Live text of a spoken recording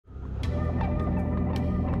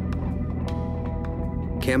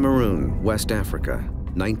Cameroon, West Africa,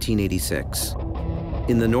 1986.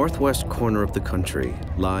 In the northwest corner of the country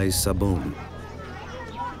lies Saboum,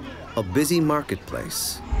 a busy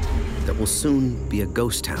marketplace that will soon be a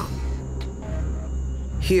ghost town.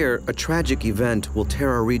 Here, a tragic event will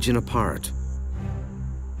tear our region apart,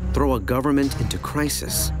 throw a government into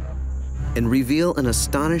crisis, and reveal an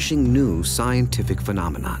astonishing new scientific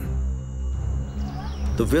phenomenon.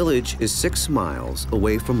 The village is 6 miles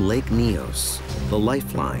away from Lake Nyos, the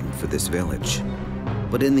lifeline for this village.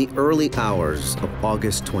 But in the early hours of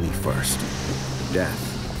August 21st,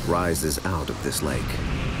 death rises out of this lake.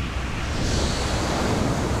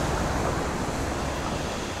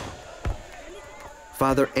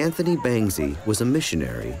 Father Anthony Bangzi was a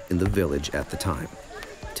missionary in the village at the time.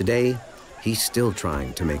 Today, he's still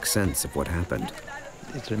trying to make sense of what happened.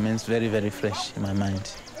 It remains very, very fresh in my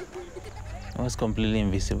mind. It was completely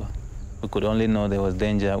invisible. We could only know there was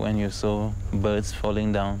danger when you saw birds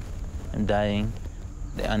falling down and dying,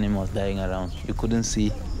 the animals dying around. You couldn't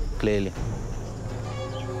see clearly.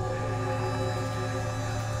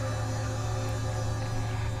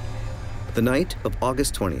 The night of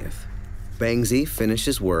August 20th, Bangzi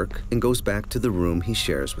finishes work and goes back to the room he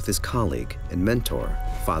shares with his colleague and mentor,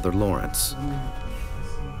 Father Lawrence.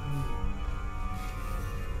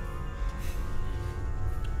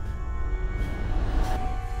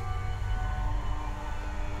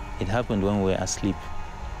 It happened when we were asleep.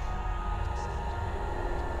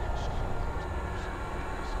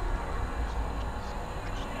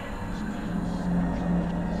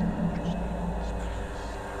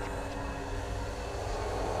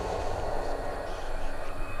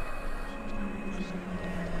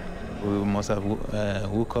 We must have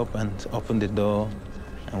woke up and opened the door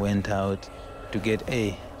and went out to get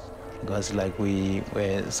air, because like we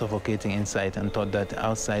were suffocating inside and thought that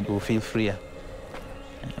outside we'll feel freer.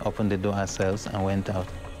 Opened the door ourselves and went out.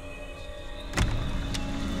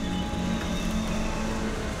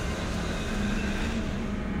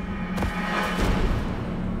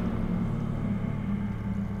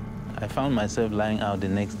 I found myself lying out the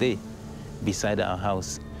next day beside our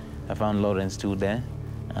house. I found Lawrence too there,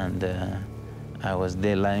 and I was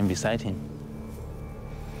there lying beside him.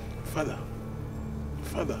 Father.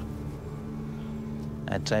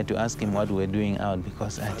 I tried to ask him what we were doing out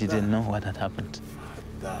because I didn't know what had happened.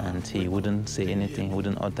 And he wouldn't say anything, he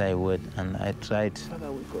wouldn't utter a word. And I tried,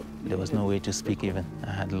 there was no way to speak even.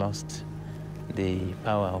 I had lost the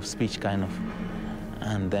power of speech, kind of.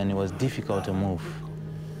 And then it was difficult to move.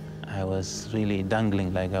 I was really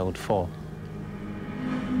dangling like I would fall.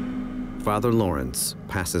 Father Lawrence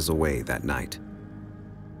passes away that night.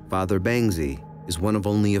 Father Bangzi is one of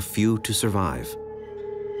only a few to survive.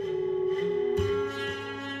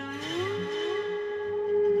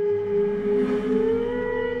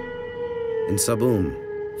 In Saboum,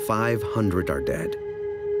 500 are dead.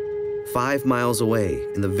 5 miles away,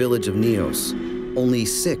 in the village of Nyos, only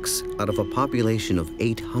 6 out of a population of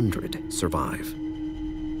 800 survive.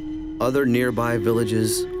 Other nearby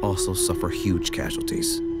villages also suffer huge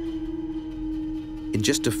casualties. In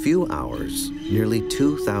just a few hours, nearly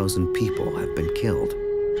 2,000 people have been killed.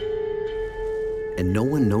 And no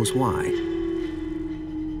one knows why.